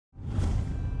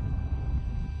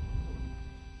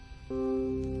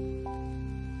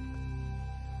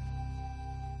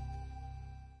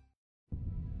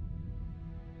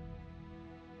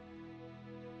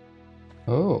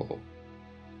Oh.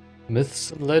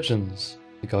 Myths and legends.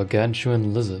 The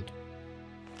gargantuan lizard.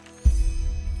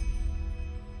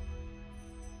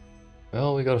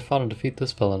 Well, we gotta find and defeat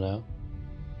this fella now.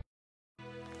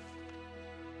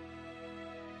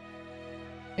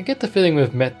 I get the feeling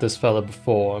we've met this fella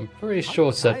before. I'm pretty sure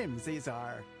it's that. Times these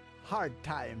are hard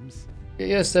times.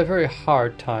 Yes, they're very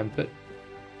hard times, but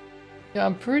yeah,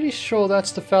 I'm pretty sure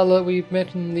that's the fella we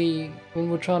met in when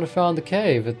we were trying to find the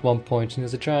cave at one point, and he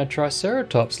was a giant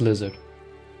triceratops lizard.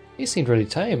 He seemed really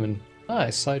tame and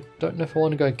nice. I don't know if I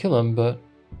want to go and kill him, but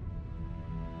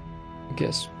I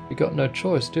guess we got no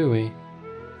choice, do we?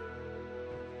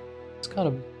 It's kind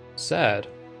of sad.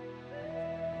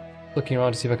 Looking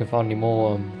around to see if I can find any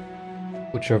more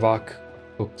Butcher of Ark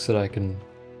books that I can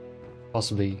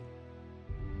possibly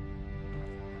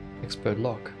expert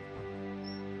lock.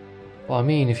 Well, I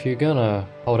mean, if you're gonna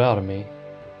hold out on me,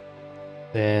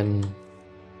 then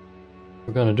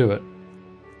we're gonna do it.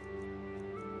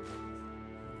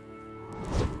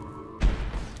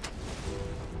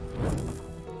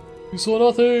 You saw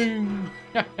nothing!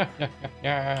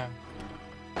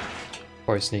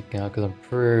 Probably sneaking out because I'm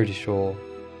pretty sure.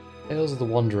 Tales of the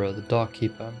Wanderer, the Dark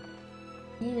Keeper.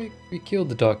 Yeah, we killed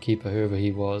the Dark Keeper, whoever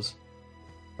he was.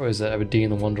 Or is that Aberdeen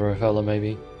the Wanderer fella,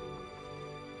 maybe?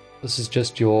 This is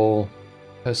just your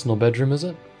personal bedroom, is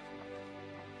it?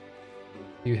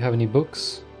 Do you have any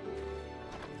books?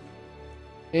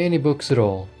 Any books at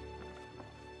all?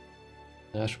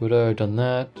 Ash Widow, done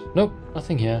that. Nope,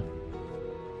 nothing here.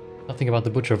 Nothing about the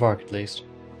Butcher of Ark, at least.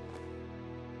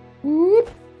 Whoop.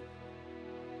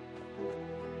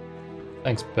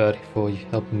 Thanks, Birdie, for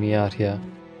helping me out here.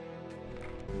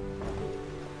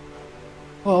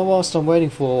 Well, whilst I'm waiting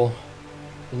for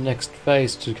the next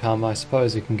phase to come, I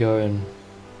suppose we can go and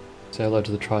say hello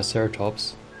to the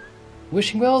Triceratops.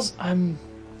 Wishing Wells, I'm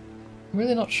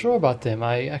really not sure about them.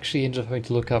 I actually ended up having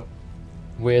to look up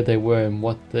where they were and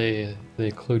what the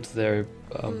clue to their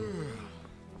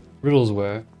riddles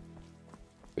were,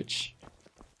 which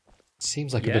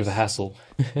seems like a bit of a hassle.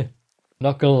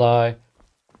 Not gonna lie,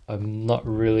 I'm not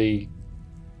really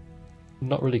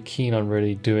keen on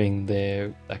really doing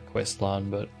that quest line,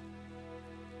 but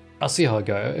I'll see how I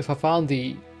go. If I find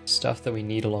the stuff that we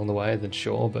need along the way, then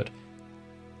sure, but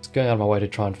it's going out of my way to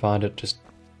try and find it,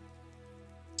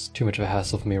 it's too much of a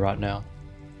hassle for me right now.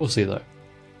 We'll see though.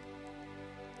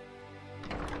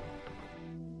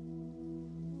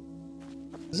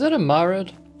 Is that a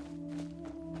Myrid?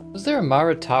 Was there a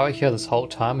Myrid tower here this whole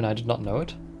time and I did not know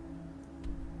it?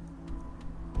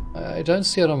 I don't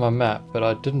see it on my map, but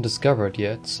I didn't discover it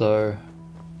yet, so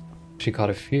actually quite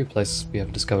a few places we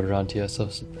haven't discovered around here, so I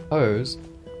suppose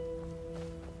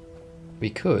we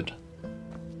could.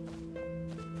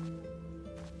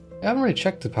 I haven't really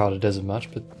checked the Powder Desert much,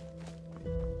 but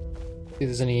see if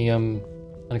there's any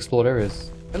unexplored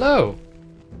areas. Hello!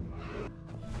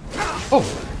 Oh!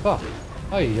 Fuck!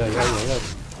 Ay.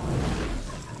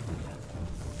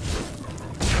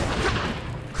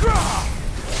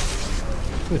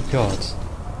 Good God.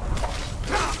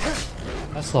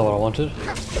 That's not what I wanted.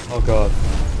 Oh God.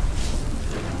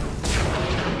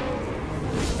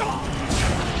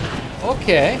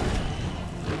 Okay.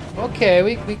 Okay,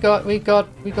 we got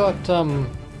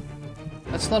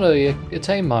that's not a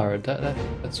tame Myrid.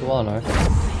 That's one, I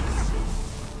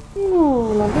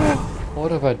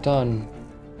What have I done?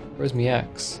 Where's my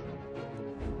axe?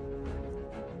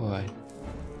 Boy.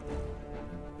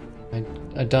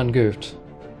 I done goofed.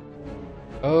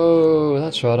 Oh,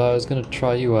 that's right, I was gonna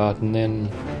try you out and then...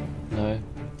 no.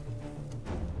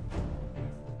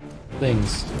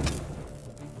 Things.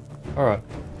 Alright.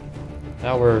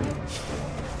 Now we're...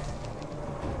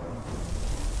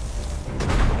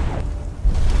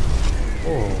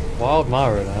 oh, wild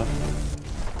Myrid, huh?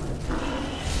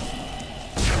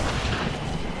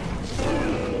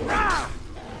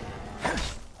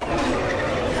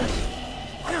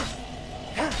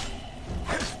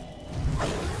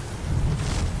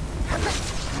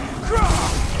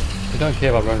 I don't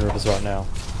care about Run Rivers right now.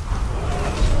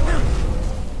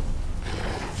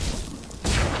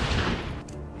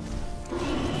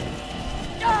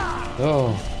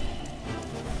 Oh.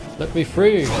 Let me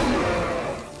free!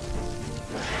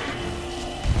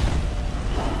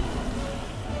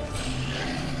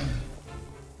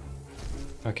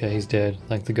 Okay, he's dead.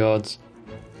 Thank the gods.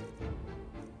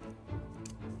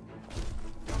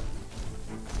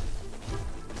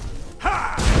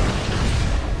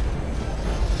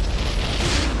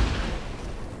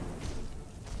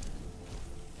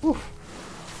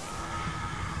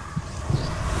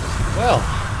 Well,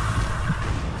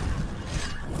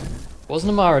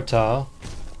 wasn't a Myrid tower,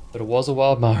 but it was a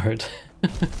wild Myrid.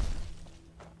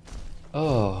 Oh,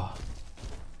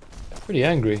 pretty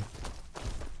angry.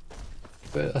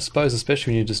 But I suppose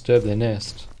especially when you disturb their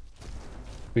nest.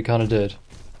 We kinda did.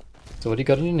 So what do you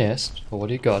got in your nest? Or what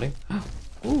are you guarding?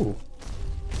 Ooh.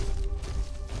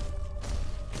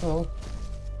 Oh.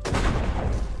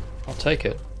 I'll take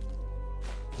it.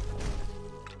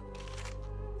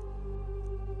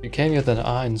 You came here with an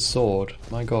iron sword.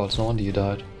 My god, no wonder you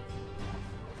died.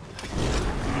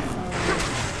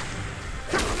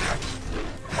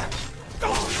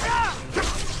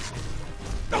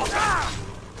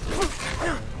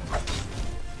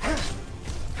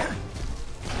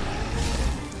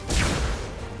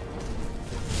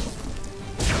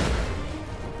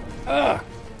 Ah!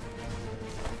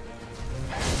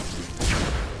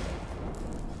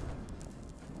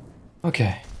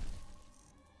 Okay.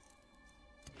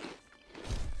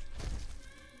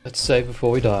 Let's save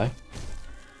before we die.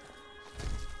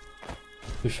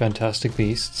 Two fantastic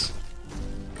beasts.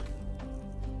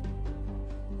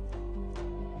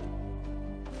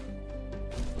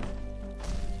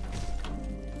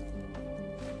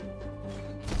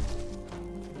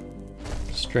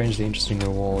 Strangely interesting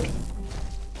reward.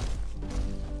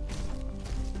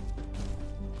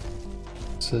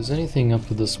 So is anything up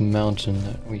this mountain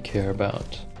that we care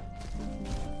about?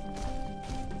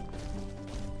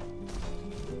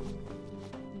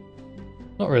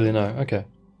 Not really, no. Okay.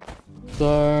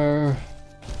 So,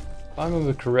 if I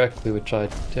remember correctly, which I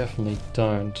definitely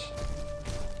don't,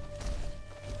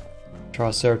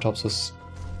 Triceratops was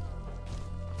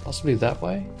possibly that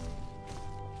way?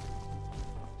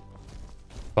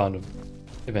 Find him.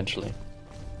 Eventually.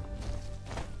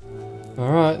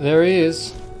 Alright, there he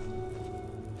is.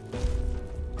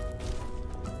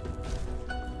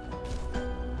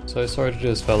 So sorry to do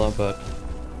this, fella, but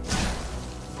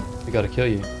we gotta kill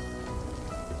you.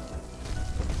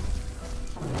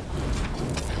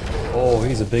 Oh,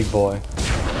 he's a big boy.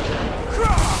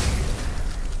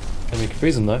 And we can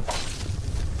freeze him though.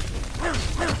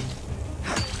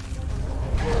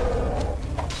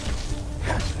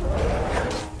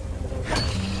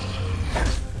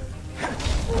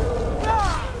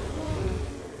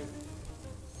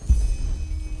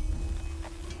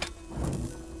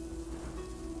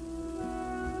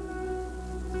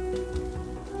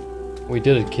 We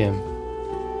did it, Kim.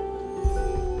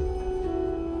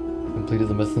 Completed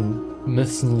the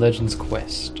Myths and Legends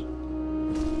quest.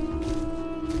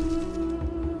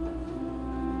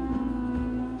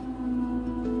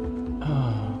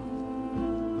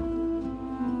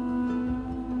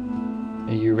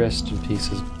 May you rest in peace,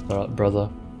 brother.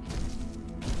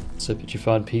 Let's hope that you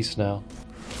find peace now.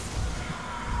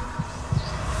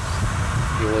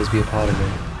 You'll always be a part of me.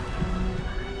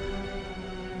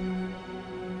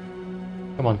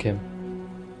 Come on, Kim.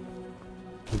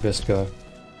 We best go.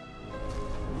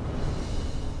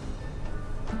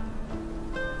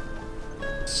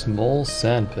 Small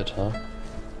sandpit, huh?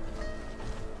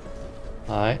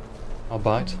 Alright, I'll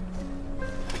bite.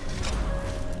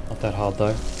 Not that hard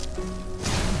though.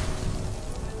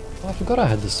 Oh, I forgot I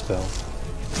had this spell.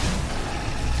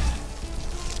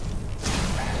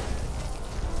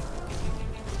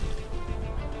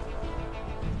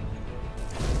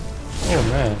 Oh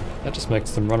man, that just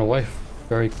makes them run away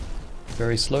very,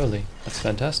 very slowly. That's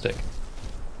fantastic.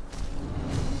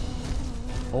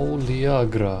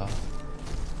 Oliagra.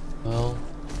 Well,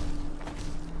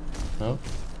 no.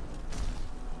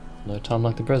 No time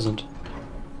like the present.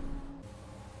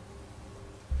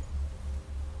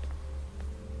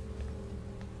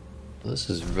 This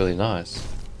is really nice.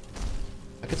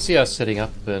 I could see us setting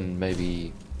up and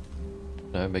maybe,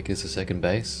 you know, make this a second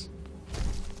base.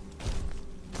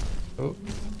 Oh.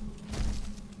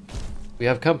 We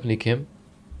have company, Kim.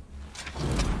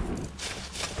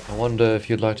 I wonder if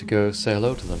you'd like to go say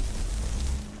hello to them.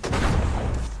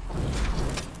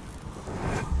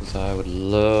 Because I would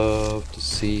love to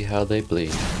see how they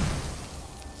bleed.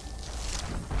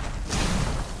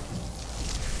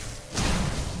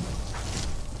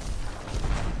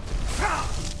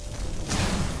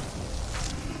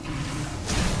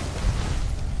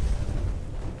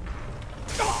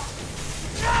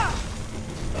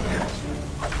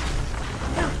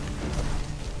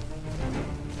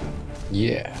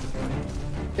 Yeah.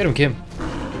 Get him, Kim.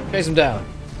 Chase him down.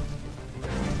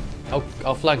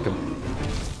 I'll flank him.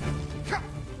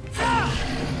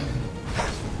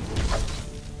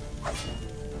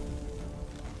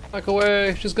 Back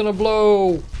away, she's gonna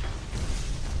blow.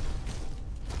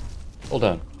 Hold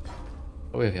on.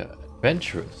 What do we have here?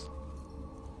 Adventurers.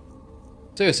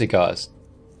 Seriously, guys.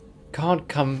 Can't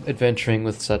come adventuring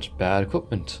with such bad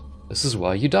equipment. This is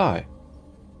why you die.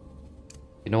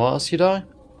 You know why else you die?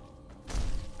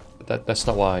 That's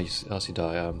not why else you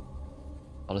die.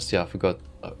 Honestly, I forgot.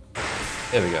 Oh,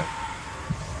 there we go.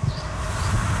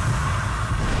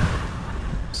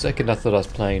 Second, I thought I was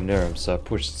playing Nurem, so I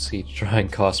pushed C to try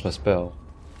and cast my spell.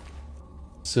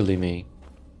 Silly me.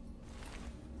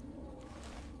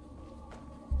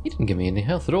 He didn't give me any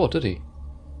health at all, did he?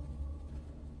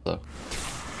 So.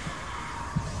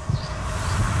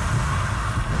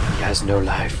 He has no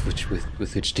life with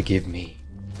which to give me.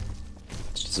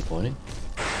 It's disappointing.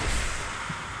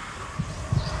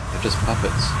 They're just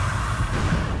puppets.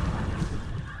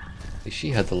 At least she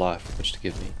had the life with which to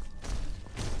give me.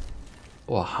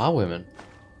 Oh, Highwomen.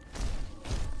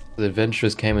 The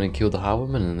adventurers came in and killed the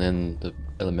Highwomen, and then the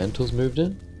elementals moved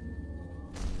in?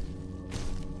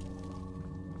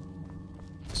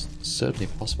 It's certainly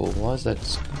possible. Why is that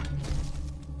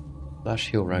Slash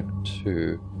heal rank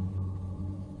 2?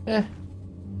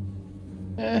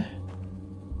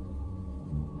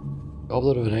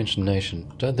 Goblet of an ancient nation.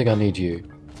 Don't think I need you.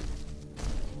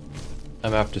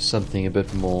 I'm after something a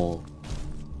bit more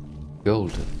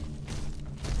golden.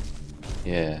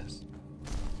 Yes,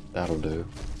 that'll do.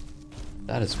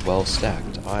 That is well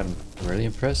stacked. I'm really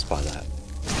impressed by that.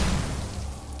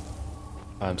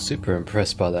 I'm super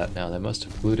impressed by that now. They must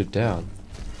have glued it down.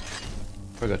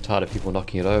 I got tired of people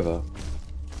knocking it over.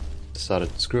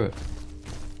 Decided to screw it.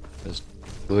 Just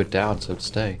glue it down so it'd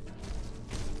stay.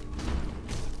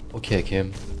 Okay,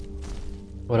 Kim.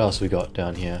 What else we got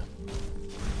down here?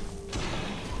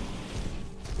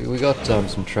 We got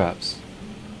some traps.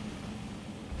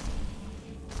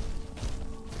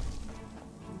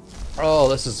 Oh,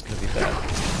 this is gonna be bad.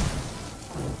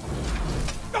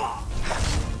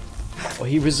 Oh,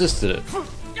 he resisted it.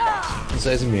 He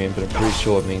says he's immune, but I'm pretty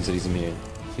sure it means that he's immune.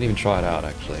 You can even try it out,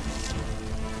 actually.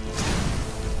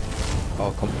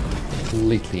 Oh,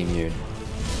 completely immune.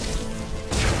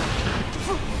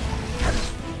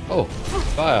 Oh,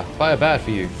 fire. Fire bad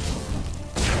for you.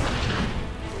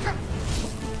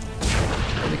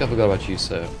 I think I forgot about you,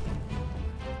 sir.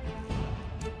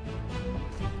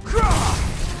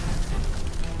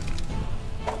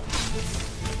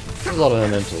 There's a lot of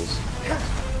elementals.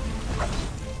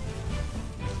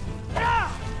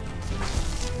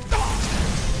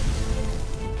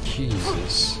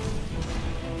 Jesus.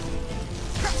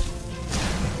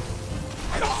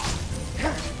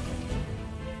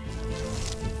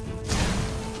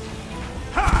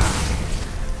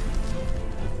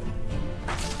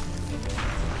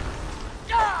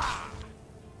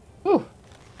 Whew.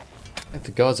 I think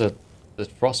the gods are... the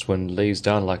Frostwind leaves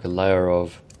down like a layer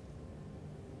of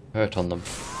hurt on them.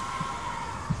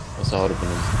 Else I would have been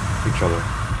in big trouble.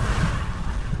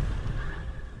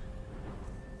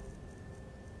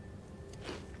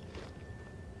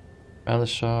 Around the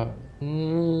shard.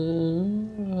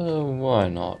 Why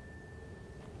not?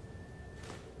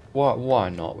 Why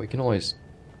not? We can always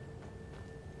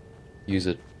use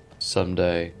it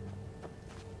someday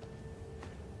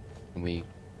when we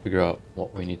figure out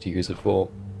what we need to use it for.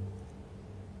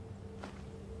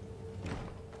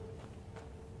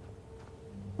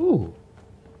 Ooh.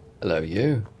 Hello,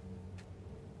 you.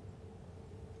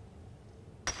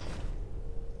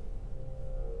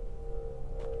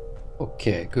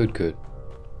 Okay, good, good.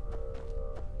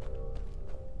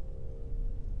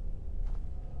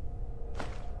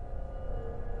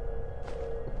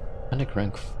 Panic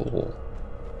rank 4.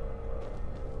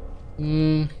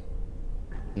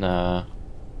 Nah.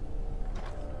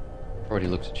 Already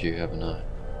looked at you, haven't I?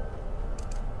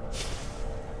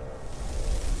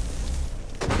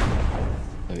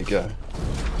 There we go.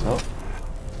 Oh.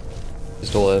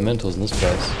 Just all elementals in this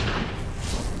place.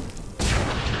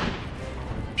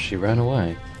 She ran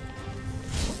away.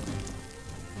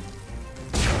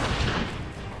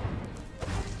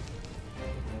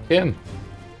 Kim!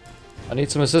 I need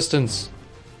some assistance.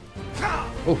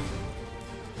 Oh.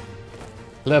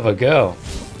 Clever girl.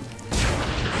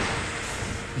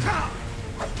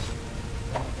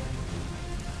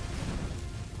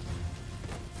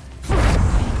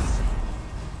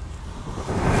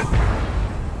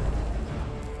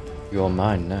 You're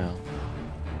mine now.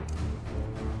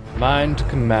 Mine to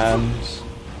command.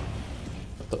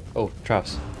 What the? Oh,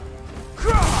 traps.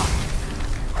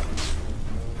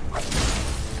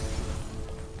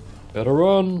 Better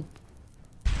run.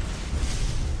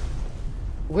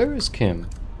 Where is Kim?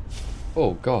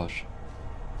 Oh gosh.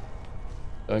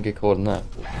 Don't get caught in that.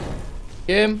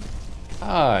 Kim?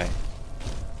 Hi.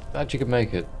 Glad you could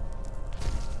make it.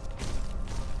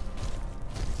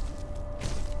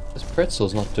 This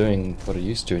pretzel's not doing what it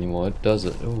used to anymore, does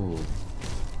it? Ooh.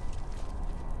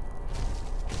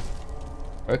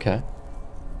 Okay.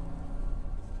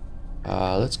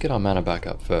 Let's get our mana back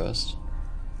up first.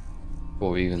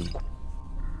 Before we even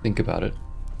think about it.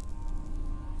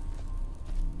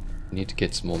 Need to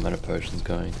get some more mana potions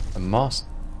going. A mask.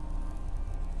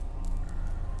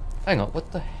 Hang on,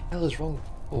 what the hell is wrong?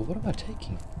 Oh, what am I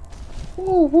taking?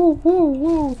 Whoa, whoa, whoa,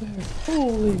 whoa there.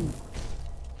 Holy.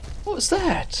 What was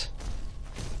that?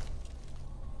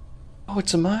 Oh,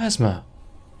 it's a miasma.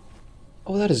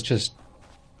 Oh, that is just...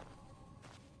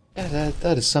 Yeah,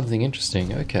 that is something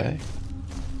interesting. Okay.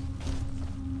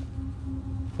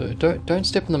 So don't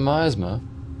step in the miasma.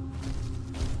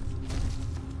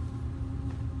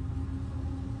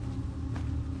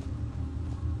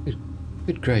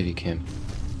 Good gravy, Kim.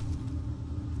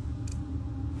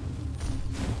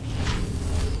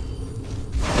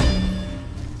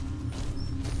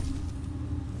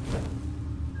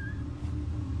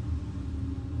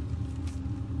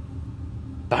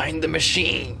 Find the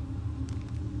machine!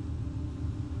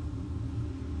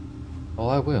 Oh,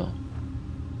 I will.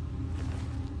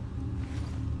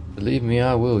 Believe me,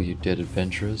 I will, you dead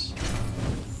adventurers.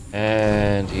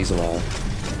 And he's alive.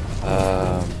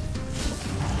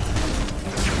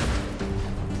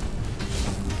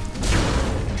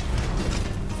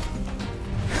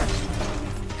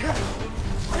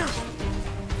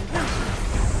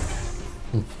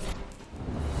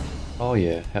 Oh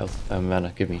yeah, health,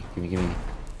 mana, give me.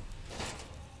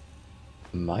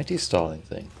 Mighty Starling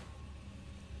thing.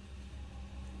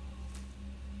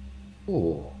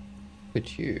 Oh, look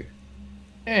at you.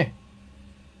 Very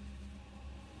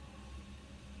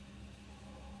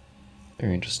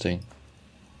interesting.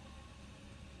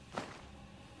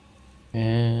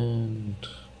 And...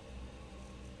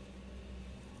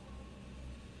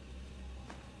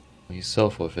 you sell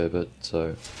for a fair bit,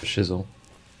 so for shizzle.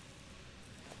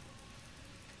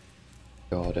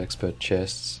 God, expert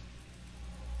chests.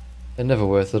 They're never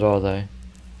worth it, are they?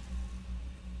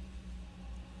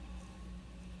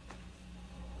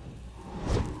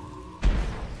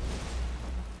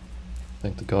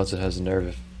 Thank the gods it has a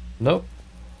nerve. Nope.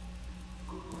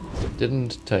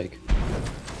 Didn't take.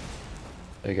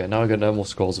 There you go, now I got no more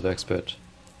scrolls of expert.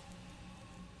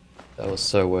 That was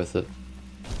so worth it.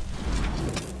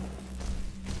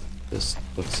 This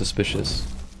looks suspicious.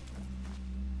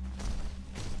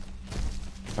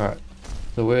 Alright,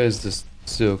 so where's this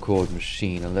sewer cord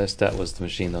machine? Unless that was the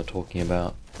machine they're talking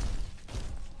about.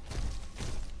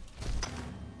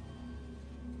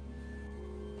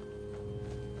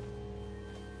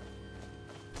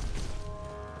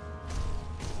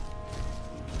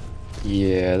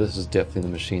 Yeah, this is definitely the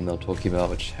machine they're talking about,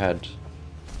 which had...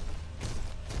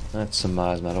 That's some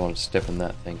miasma, I don't want to step in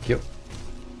that, thank you.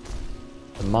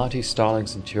 The mighty Starling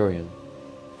Centurion.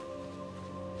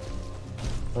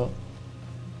 Oh,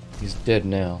 he's dead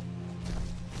now.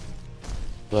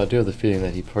 But I do have the feeling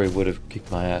that he probably would have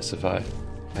kicked my ass if I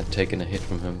had taken a hit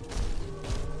from him.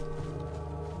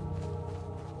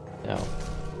 Now,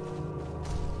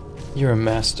 you're a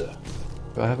master.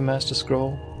 Do I have a master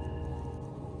scroll?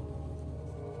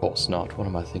 Of course not, what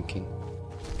am I thinking?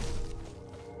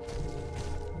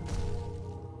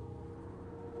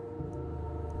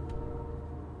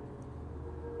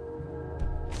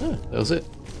 Oh, that was it.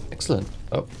 Excellent.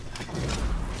 Oh.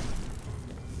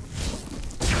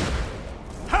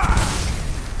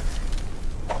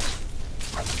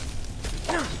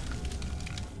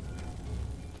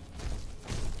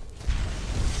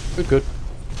 Good.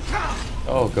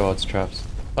 Oh god, it's traps.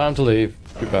 Time to leave.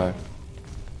 Goodbye.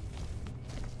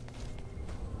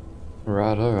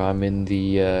 Righto, I'm in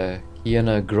the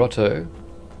Hiena Grotto.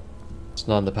 It's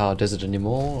not in the Power Desert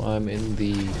anymore. I'm in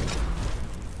the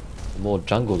more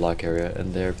jungle-like area,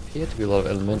 and there appear to be a lot of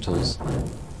elementals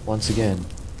once again.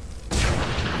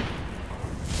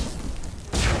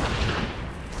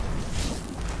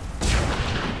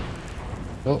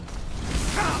 Oh,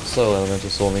 soil elemental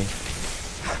saw me.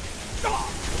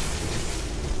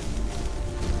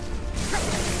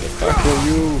 Get back here,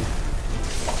 you!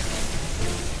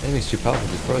 Enemy's too powerful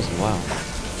to be frozen. Wow,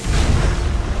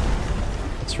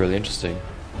 that's really interesting.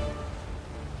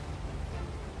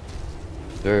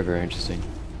 Very, very interesting.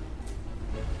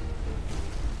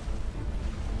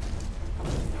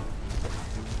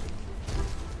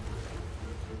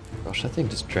 Gosh, that thing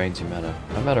just drains your mana.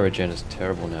 My mana regen is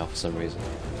terrible now for some reason.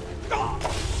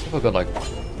 I've got like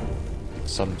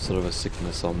some sort of a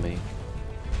sickness on me.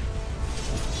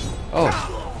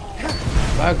 Oh!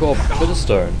 Magor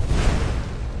Bitterstone.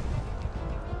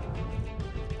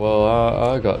 Well,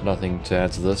 I got nothing to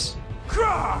add to this.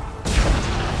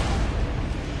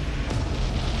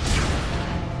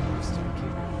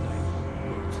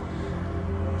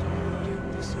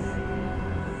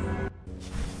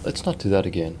 Let's not do that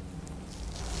again.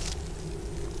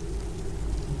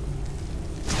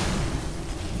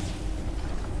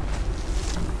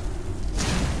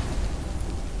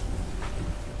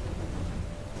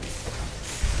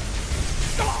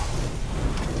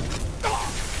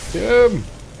 Tim!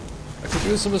 I could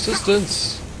use some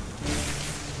assistance.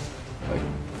 Like,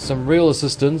 some real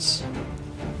assistance.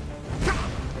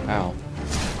 Ow.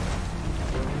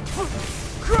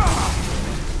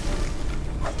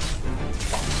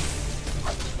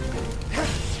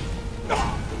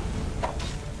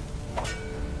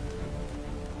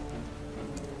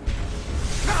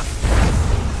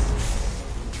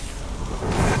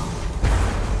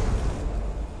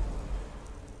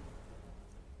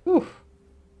 Whew.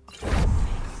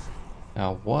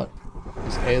 Now what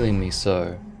is ailing me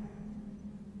so?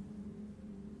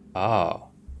 Ah.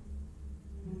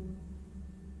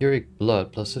 Empiric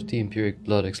blood, plus 50 empiric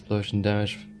blood explosion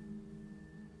damage.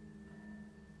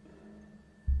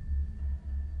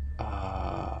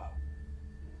 Ah.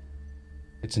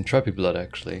 It's entropy blood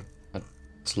actually.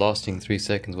 It's lasting 3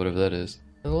 seconds, whatever that is.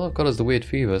 And all I've got is the weird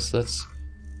fever, so that's...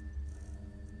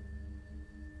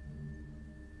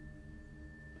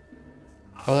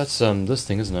 Oh, that's this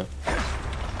thing, isn't it?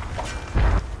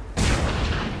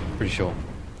 Pretty sure.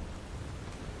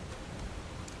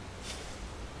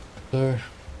 So,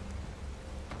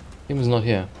 Demon's not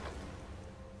here.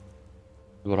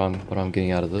 What I'm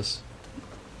getting out of this.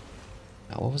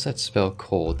 Now, what was that spell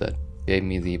called that gave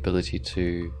me the ability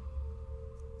to?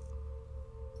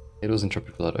 It was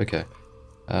Entropic Blood. Okay.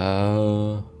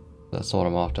 That's not what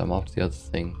I'm after. I'm after the other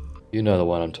thing. You know the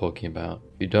one I'm talking about.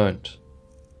 If you don't,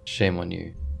 shame on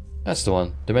you. That's the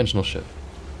one. Dimensional Shift.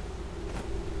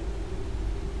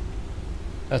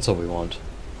 That's all we want.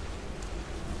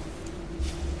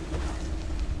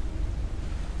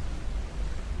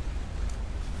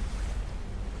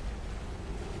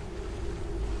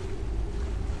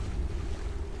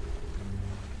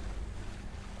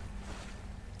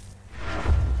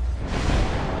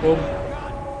 Boom.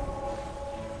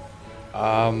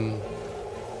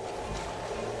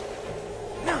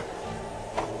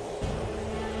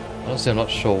 Honestly, I'm not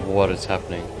sure what is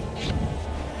happening.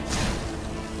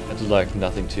 It did like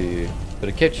nothing to you, but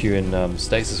it kept you in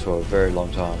stasis for a very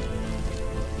long time.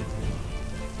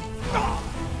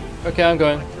 Okay, I'm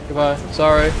going. Goodbye.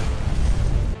 Sorry.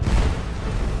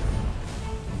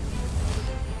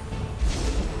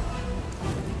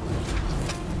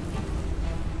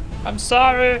 I'm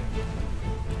sorry.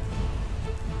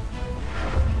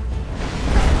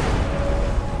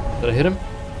 Did I hit him?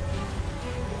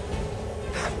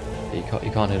 Yeah,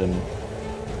 you can't hit him.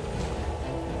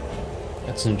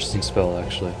 That's an interesting spell,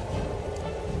 actually.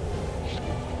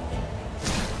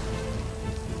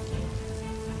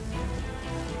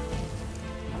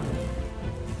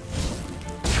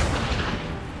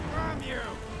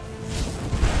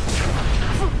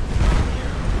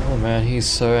 Oh man, he's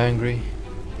so angry.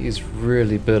 He's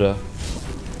really bitter.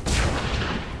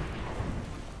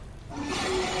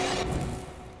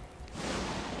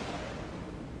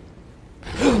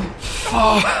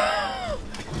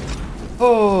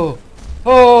 Oh!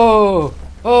 Oh!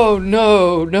 Oh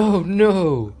no! No!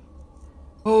 No!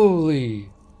 Holy!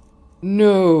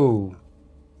 No!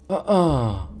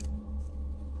 No!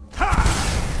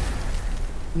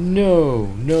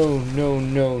 No! No! No!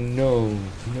 No! No!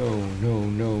 No!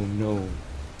 No! No!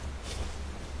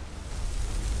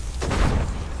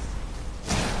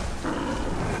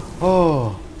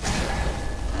 Oh!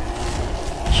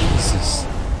 Jesus!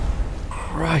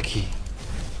 Crikey!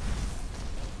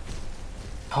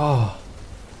 Oh!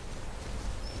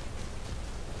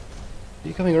 Are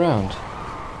you coming around?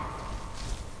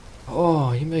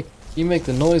 Oh, you make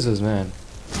the noises, man.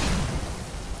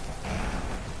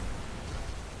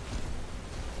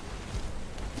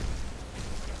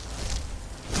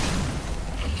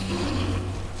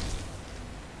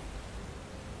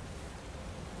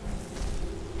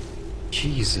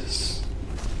 Jesus.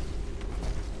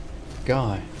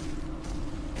 Guy.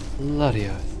 Bloody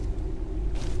oath.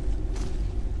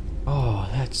 Oh,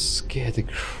 that scared the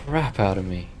crap out of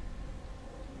me.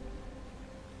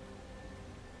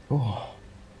 Oh.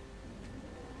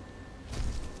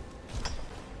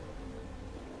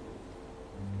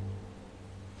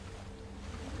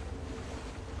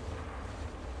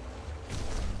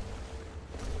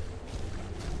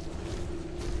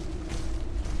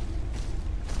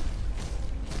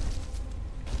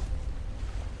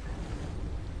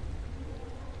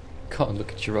 Can't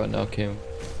look at you right now, Kim.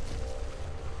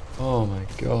 Oh my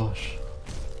gosh.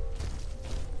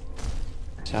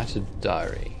 Tattered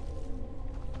diary.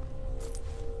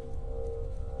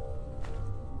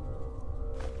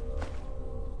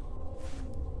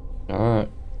 Alright,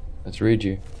 let's read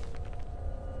you.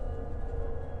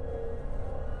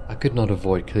 I could not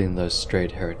avoid killing those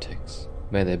strayed heretics.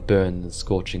 May they burn in the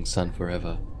scorching sun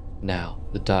forever. Now,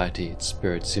 the deity, its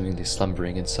spirit seemingly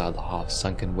slumbering inside the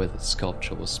half-sunken withered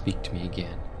sculpture, will speak to me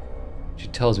again. She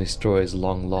tells me stories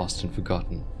long lost and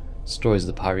forgotten, stories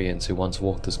of the Pyreans who once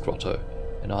walked this grotto,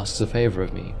 and asks a favor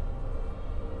of me.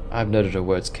 I have noted her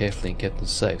words carefully and kept them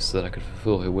safe so that I could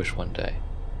fulfill her wish one day.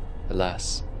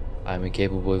 Alas, I am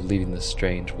incapable of leaving this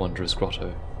strange, wondrous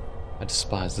grotto. I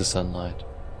despise the sunlight.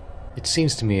 It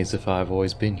seems to me as if I have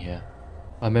always been here.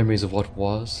 My memories of what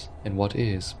was and what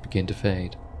is begin to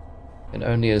fade, and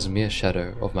only as a mere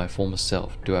shadow of my former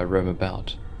self do I roam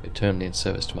about, eternally in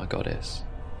service to my goddess.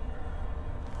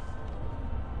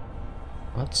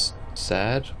 That's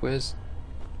sad. Where's...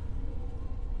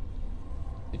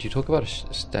 Did you talk about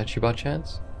a statue by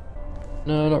chance?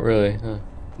 No, not really.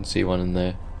 Didn't see one in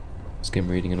there. Skim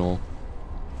reading and all.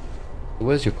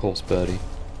 Where's your corpse, birdie?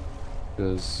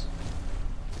 Because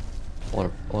I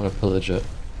want to pillage it.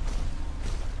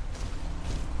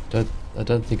 I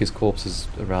don't think his corpse is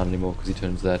around anymore because he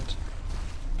turns that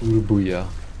Urubuya.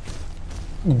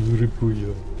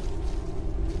 Urubuya.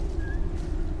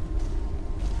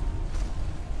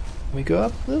 Can we go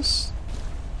up this?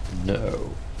 No.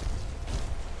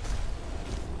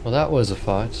 Well, that was a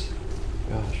fight.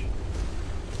 Gosh.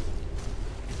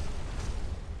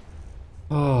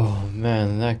 Oh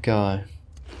man, that guy.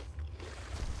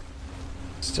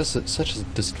 It's just such a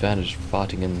disadvantage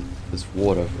fighting in this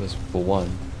water for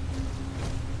one.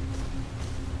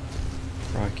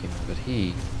 Crikey, but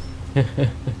he...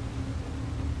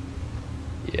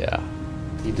 yeah,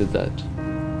 he did that.